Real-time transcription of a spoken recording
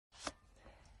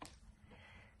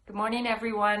Good morning,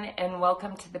 everyone, and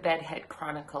welcome to the Bedhead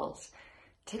Chronicles.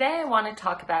 Today, I want to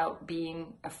talk about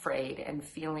being afraid and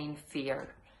feeling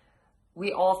fear.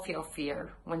 We all feel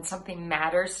fear. When something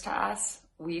matters to us,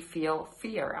 we feel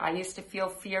fear. I used to feel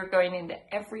fear going into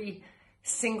every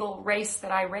single race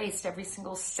that I raced, every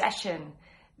single session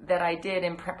that I did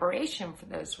in preparation for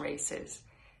those races.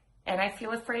 And I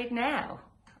feel afraid now,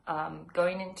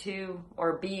 going into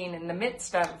or being in the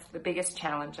midst of the biggest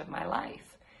challenge of my life.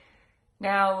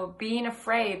 Now, being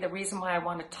afraid, the reason why I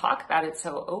want to talk about it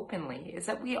so openly is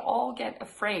that we all get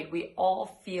afraid. We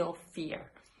all feel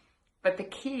fear. But the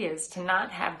key is to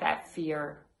not have that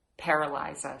fear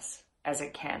paralyze us as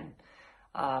it can.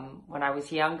 When I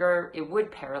was younger, it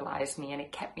would paralyze me and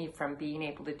it kept me from being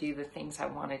able to do the things I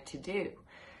wanted to do.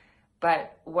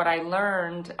 But what I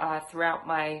learned throughout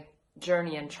my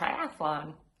journey in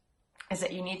triathlon is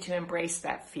that you need to embrace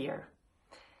that fear.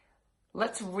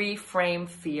 Let's reframe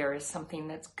fear as something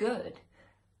that's good.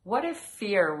 What if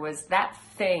fear was that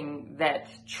thing that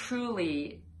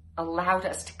truly allowed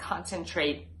us to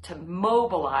concentrate, to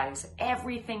mobilize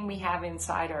everything we have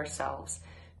inside ourselves,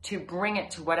 to bring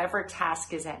it to whatever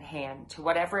task is at hand, to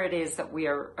whatever it is that we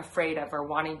are afraid of or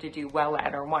wanting to do well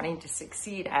at or wanting to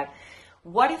succeed at?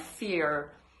 What if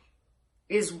fear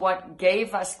is what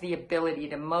gave us the ability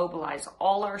to mobilize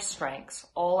all our strengths,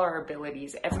 all our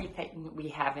abilities, everything we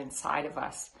have inside of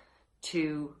us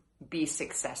to be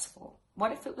successful?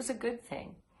 What if it was a good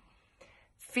thing?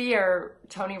 Fear,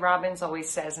 Tony Robbins always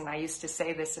says, and I used to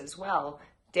say this as well,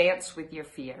 dance with your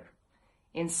fear.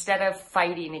 Instead of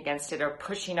fighting against it or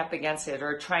pushing up against it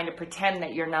or trying to pretend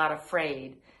that you're not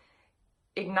afraid,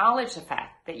 acknowledge the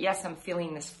fact that yes, I'm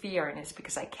feeling this fear and it's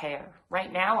because I care.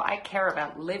 Right now, I care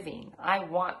about living. I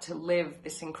want to live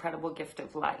this incredible gift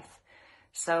of life.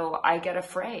 So I get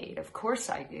afraid. Of course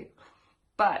I do.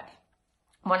 But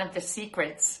one of the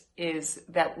secrets is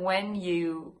that when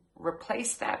you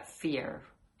replace that fear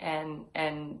and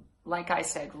like I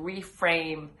said,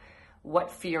 reframe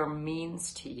what fear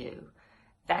means to you,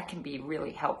 that can be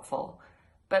really helpful.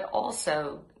 But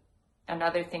also,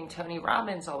 another thing Tony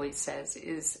Robbins always says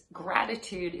is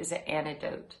gratitude is an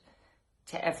antidote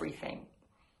to everything.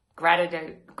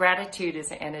 Gratitude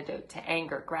is an antidote to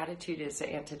anger. Gratitude is an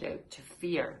antidote to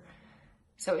fear.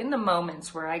 So in the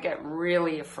moments where I get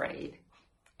really afraid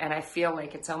and I feel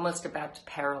like it's almost about to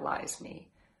paralyze me,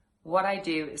 what I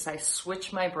do is I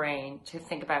switch my brain to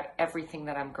think about everything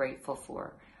that I'm grateful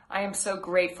for. I am so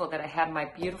grateful that I have my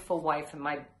beautiful wife and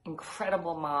my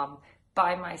incredible mom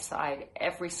by my side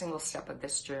every single step of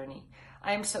this journey.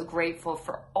 I am so grateful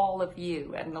for all of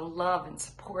you and the love and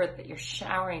support that you're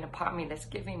showering upon me that's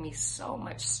giving me so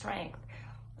much strength.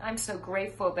 I'm so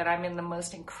grateful that I'm in the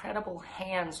most incredible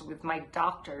hands with my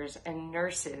doctors and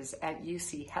nurses at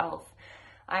UC Health.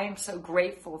 I am so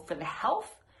grateful for the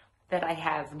health that I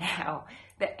have now,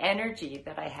 the energy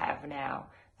that I have now,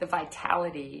 the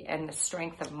vitality and the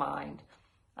strength of mind.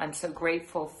 I'm so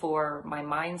grateful for my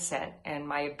mindset and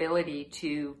my ability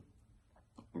to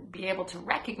be able to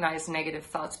recognize negative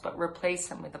thoughts, but replace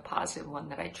them with a positive one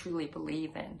that I truly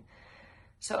believe in.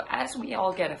 So as we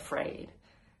all get afraid,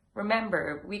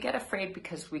 remember, we get afraid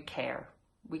because we care.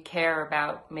 We care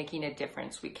about making a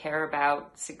difference. We care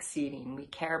about succeeding. We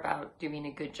care about doing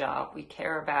a good job. We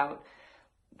care about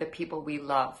the people we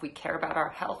love. We care about our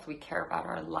health. We care about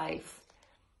our life.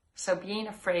 So being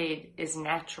afraid is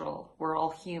natural. We're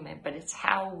all human, but it's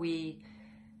how we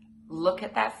look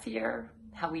at that fear,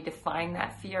 how we define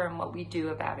that fear, and what we do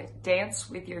about it. Dance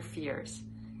with your fears.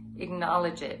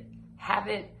 Acknowledge it. Have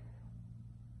it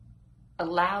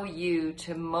allow you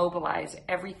to mobilize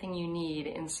everything you need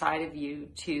inside of you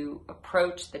to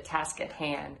approach the task at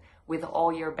hand with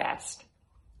all your best,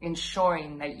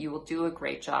 ensuring that you will do a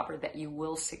great job or that you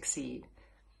will succeed.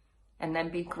 And then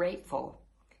be grateful.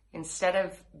 Instead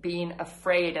of being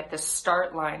afraid at the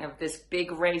start line of this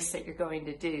big race that you're going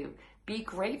to do, be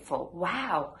grateful.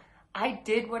 Wow, I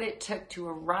did what it took to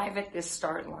arrive at this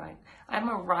start line. I'm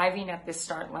arriving at this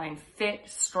start line fit,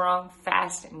 strong,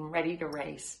 fast, and ready to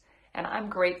race. And I'm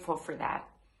grateful for that.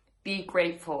 Be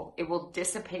grateful. It will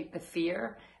dissipate the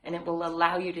fear and it will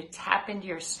allow you to tap into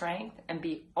your strength and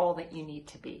be all that you need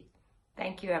to be.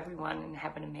 Thank you, everyone, and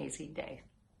have an amazing day.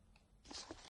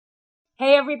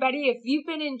 Hey everybody, if you've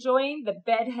been enjoying the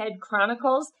Bedhead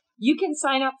Chronicles, you can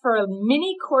sign up for a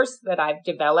mini course that I've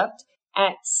developed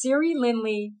at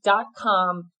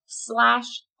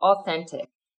SiriLindley.com/authentic.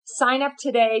 Sign up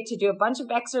today to do a bunch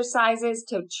of exercises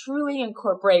to truly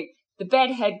incorporate the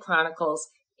Bedhead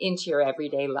Chronicles into your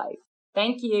everyday life.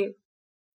 Thank you.